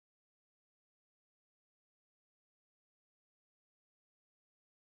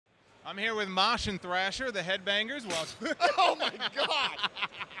I'm here with Mosh and Thrasher, the Headbangers. Welcome. Oh my God!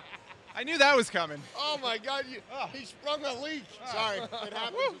 I knew that was coming. Oh my God! He sprung a leak. Sorry, it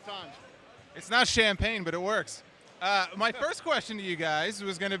happens at times. It's not champagne, but it works. My first question to you guys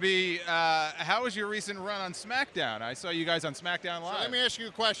was going to be, how was your recent run on SmackDown? I saw you guys on SmackDown Live. So let me ask you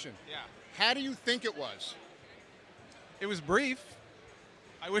a question. Yeah. How do you think it was? It was brief.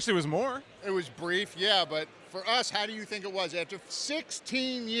 I wish there was more. It was brief, yeah, but for us, how do you think it was? After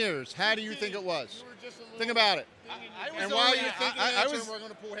 16 years, how do you think it was? Think about it. And while you're thinking we're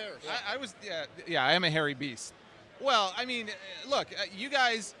going to pull hairs. I was, yeah, I am a hairy beast. Well, I mean, look, you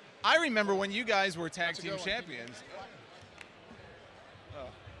guys, I remember when you guys were tag team champions.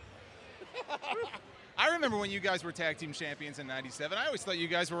 I remember when you guys were tag team champions in '97. I always thought you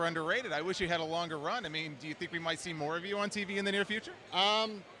guys were underrated. I wish you had a longer run. I mean, do you think we might see more of you on TV in the near future? I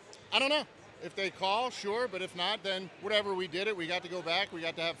don't know. If they call, sure, but if not, then whatever, we did it. We got to go back. We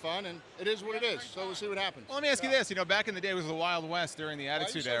got to have fun, and it is what it is. So we'll see what happens. Well, let me ask you this. You know, back in the day, it was the Wild West during the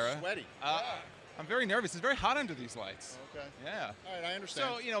Attitude Era. Sweaty. I'm very nervous. It's very hot under these lights. Okay. Yeah. All right, I understand.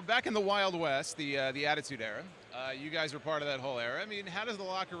 So, you know, back in the Wild West, the Attitude Era, you guys were part of that whole era. I mean, how does the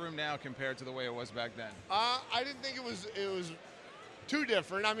locker room now compare to the way it was back then? I didn't think it was too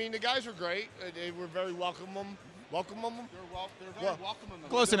different. I mean, the guys were great. They were very welcoming. They're very welcoming.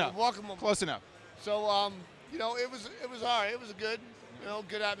 Close enough. Welcoming. Close enough. So, you know, it was all right. It was a good,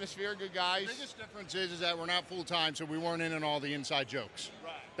 good atmosphere, good guys. The biggest difference is that we're not full time, so we weren't in on all the inside jokes.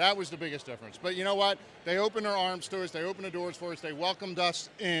 Right. That was the biggest difference. But you know what? They opened their arms to us. They opened the doors for us. They welcomed us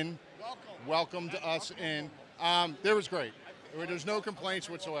in. Welcomed us in. It was great. There's no complaints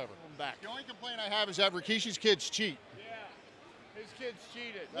whatsoever. Back. The only complaint I have is that Rikishi's kids cheat. Yeah, his kids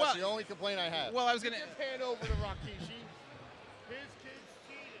cheated. That's the only complaint I have. Well, I was going Just hand over to Rikishi. His kids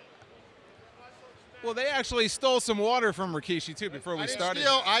cheated. Well, they actually stole some water from Rikishi, too, before we started.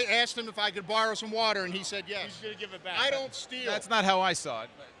 I asked him if I could borrow some water, and he said yes. He's going to give it back. I don't steal. That's not how I saw it,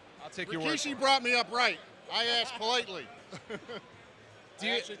 but I'll take your word. Rikishi brought me up right. I asked politely. I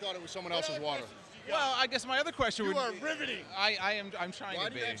actually thought it was someone else's water. Well, I guess my other question would be... You are riveting. I'm trying Why to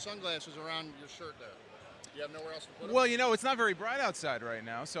do be. you have sunglasses around your shirt there? You have nowhere else to put them? Well, you know, it's not very bright outside right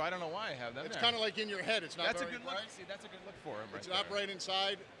now, so I don't know why I have them It's there. kind of like in your head. It's not That's a very good bright. look. See, that's a good look for him. It's not bright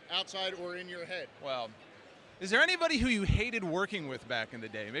inside, outside, or in your head. Well, is there anybody who you hated working with back in the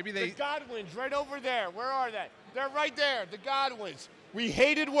day? Maybe they... The Godwins, right over there. Where are they? They're right there, the Godwins. We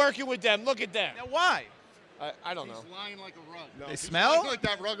hated working with them. Look at them. Now, why? I don't know. He's lying like a rug. They He's smell? lying like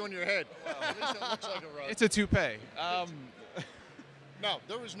that rug on your head. At least it looks like a rug. It's a toupee. No,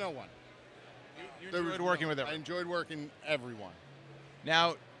 there was no one. You enjoyed working with I everyone. enjoyed working everyone.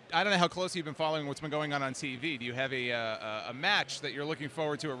 Now, I don't know how closely you've been following what's been going on TV. Do you have a match that you're looking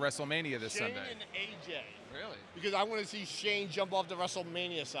forward to at WrestleMania this Shane Sunday? and AJ. Really? Because I want to see Shane jump off the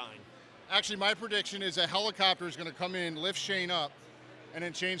WrestleMania sign. Actually, my prediction is a helicopter is going to come in, lift Shane up, and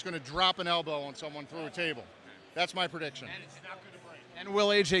then Shane's going to drop an elbow on someone through a table. That's my prediction. And it's not going to break. And will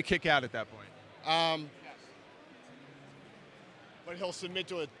AJ kick out at that point? But he'll submit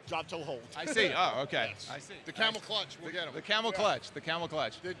to a drop toe hold. I see. Oh, okay. Yes. I see. The camel clutch, we'll get him. The camel clutch. The camel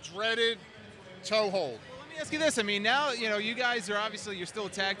clutch. The dreaded toe hold. Let me ask you this. I mean, now, you know, you guys are obviously, you're still a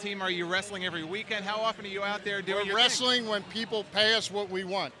tag team. Are you wrestling every weekend? How often are you out there doing your We're wrestling when people pay us what we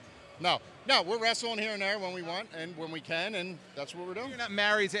want. No, we're wrestling here and there when we want and when we can, and that's what we're doing. You're not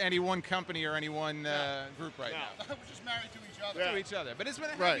married to any one company or any one group right now. We're just married to each other. To each other. But it's been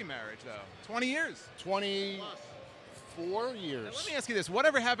a happy marriage, though. 20 years. 24 years. Now, let me ask you this.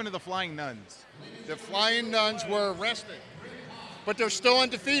 Whatever happened to the Flying Nuns? The Flying Nuns were arrested, but they're still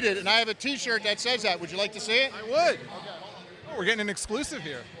undefeated, and I have a T-shirt that says that. Would you like to see it? I would. Oh, we're getting an exclusive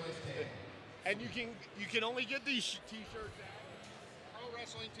here. And you can only get these T-shirts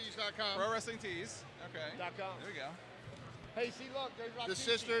ProWrestlingTees.com. Pro Wrestling Tees. Okay. .com. There we go. Hey, see, look, there's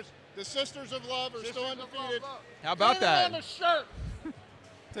The Sisters of Love are still undefeated. How about Get it that? on the shirt.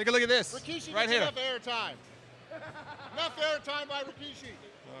 Take a look at this. Rikishi right gets here. enough airtime. Enough airtime by Rikishi.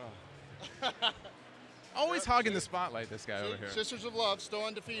 Always hogging the spotlight, this guy over here. Sisters of Love still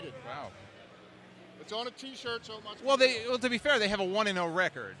undefeated. Wow. It's on a T-shirt, so much. Well, to be fair, they have a 1-0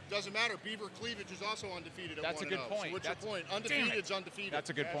 record. Doesn't matter. Beaver Cleavage is also undefeated at 1-0. That's a good point. So what's your point? Undefeated's undefeated. That's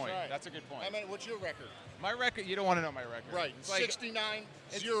a good point. right. That's a good point. I mean, what's your record? My record, you don't want to know my record. Right, It's like,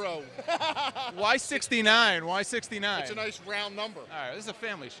 69-0. why 69? Why 69? It's a nice round number. All right, this is a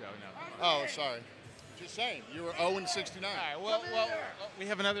family show now. Oh, sorry. Just saying. You were 0-69. All right, well, we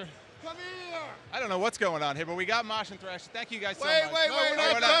have another. Come here. I don't know what's going on here, but we got Mosh and Thrash. Thank you guys so Wait, much. wait, No, wait, we're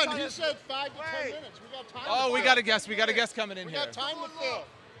wait, not wait. done. He said 5 to 10 minutes. We got time. Oh, to we fill. got a guest. We got a guest coming in We here. got time to fill.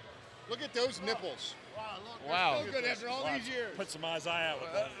 Look at those nipples. Wow. So good after all these years. Put some eyes eye out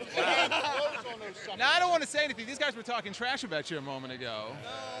with that. Clothes on those suckers. Now, I don't want to say anything. These guys were talking trash about you a moment ago.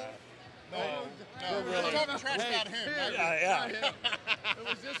 No, we're talking trash about him. not you. Yeah. It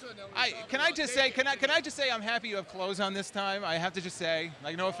was this one that we Can I just say? Can I just say I'm happy you have clothes on this time? I have to just say,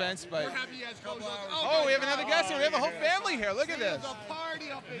 like, no offense, but. We're happy he has clothes on. Oh, we have another guest here. We have a whole family here. Look at this. There's a party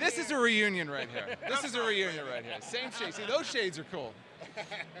up in This here. is a reunion right here. This is a reunion right here. Same shades. See, those shades are cool. All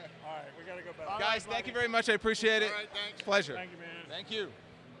right, we got to go back. Guys, thank you very much. I appreciate it. All right, thanks. Pleasure. Thank you, man. Thank you.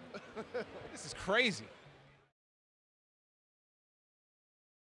 This is crazy.